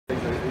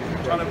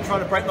Trying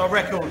to break my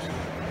record.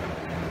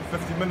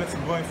 50 minutes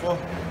I'm going for.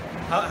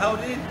 How old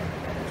are you?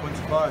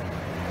 25.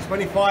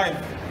 25.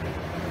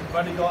 I've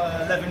only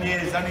got 11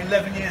 years, only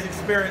 11 years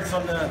experience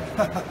on the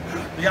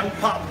young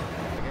pup.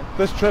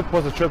 This trip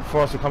was a trip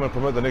for us to come and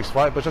promote the next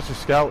fight, but just to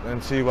scout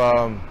and see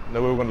where we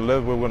were going to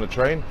live, where we were going to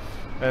train.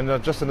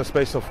 And just in the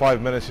space of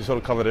 5 minutes, he sort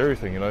of covered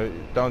everything, you know,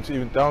 down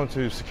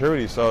to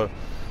security. So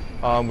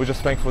we're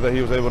just thankful that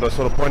he was able to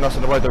sort of point us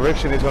in the right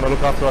direction. He's going to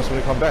look after us when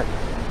we come back.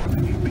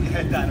 You put your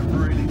head down and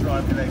really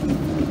drive your legs.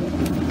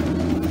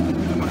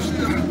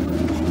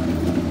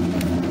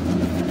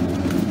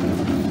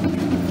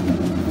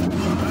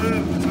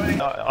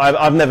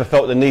 I've never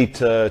felt the need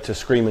to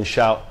scream and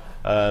shout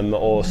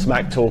or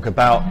smack talk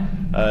about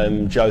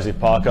Joseph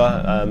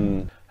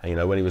Parker. You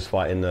know, when he was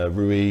fighting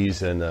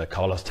Ruiz and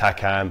Carlos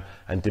Takam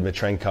and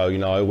Dimitrenko, you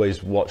know, I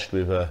always watched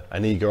with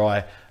an eager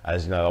eye,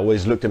 as you know, I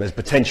always looked at him as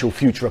potential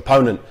future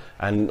opponent.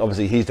 And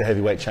obviously, he's the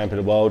heavyweight champion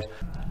of the world.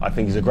 I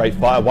think he's a great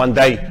fighter. One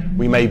day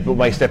we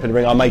may step in the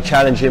ring. I may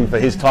challenge him for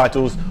his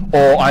titles,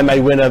 or I may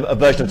win a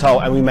version of the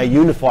title, and we may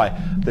unify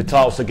the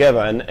titles together.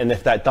 And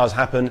if that does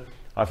happen,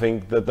 I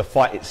think that the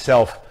fight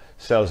itself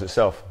sells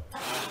itself.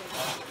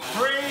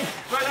 3,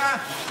 ready,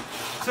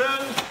 2,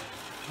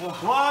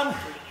 1.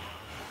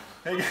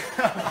 There you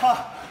go.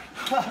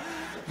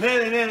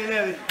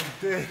 Nearly.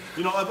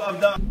 You know, I'm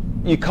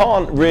done. You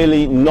can't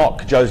really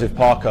knock Joseph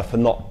Parker for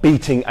not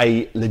beating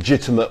a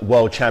legitimate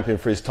world champion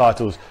for his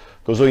titles,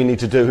 because all you need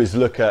to do is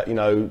look at, you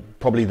know,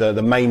 probably the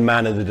main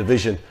man of the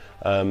division,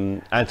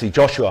 Anthony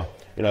Joshua.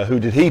 You know, who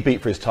did he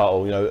beat for his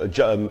title? You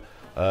know,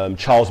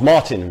 Charles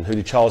Martin. Who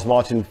did Charles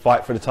Martin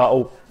fight for the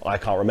title? I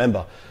can't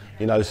remember.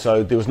 You know,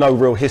 so there was no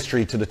real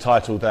history to the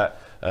title that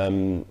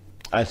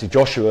Anthony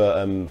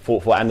Joshua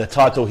fought for, and the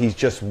title he's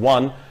just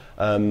won,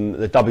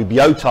 the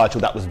WBO title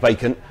that was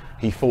vacant,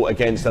 he fought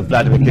against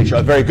Vladimir Klitschko,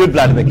 a very good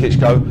Vladimir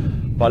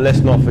Klitschko. But let's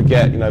not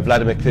forget, you know,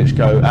 Vladimir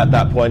Klitschko at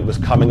that point was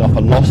coming off a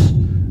loss,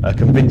 a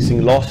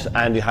convincing loss,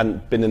 and he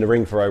hadn't been in the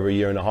ring for over a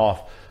year and a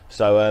half.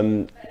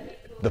 So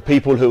the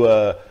people who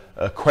are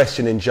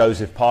questioning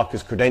Joseph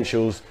Parker's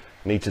credentials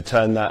need to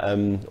turn that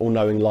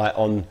all-knowing light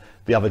on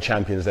the other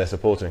champions they're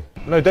supporting.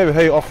 No, David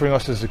Haye offering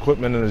us his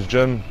equipment in his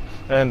gym,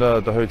 and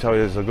the hotel he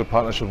has a good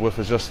partnership with,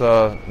 is just,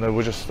 no,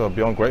 we're just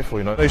beyond grateful,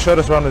 you know. He showed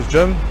us around his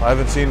gym. I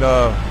haven't seen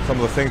some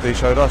of the things that he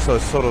showed us, so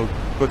it's sort of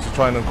good to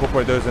try and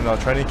incorporate those in our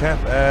training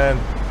camp. And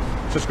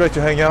it's just great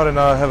to hang out and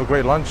have a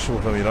great lunch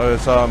with him, you know.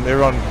 It's,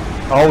 everyone,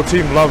 our whole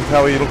team loved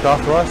how he looked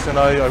after us, and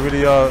I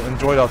really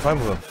enjoyed our time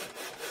with him.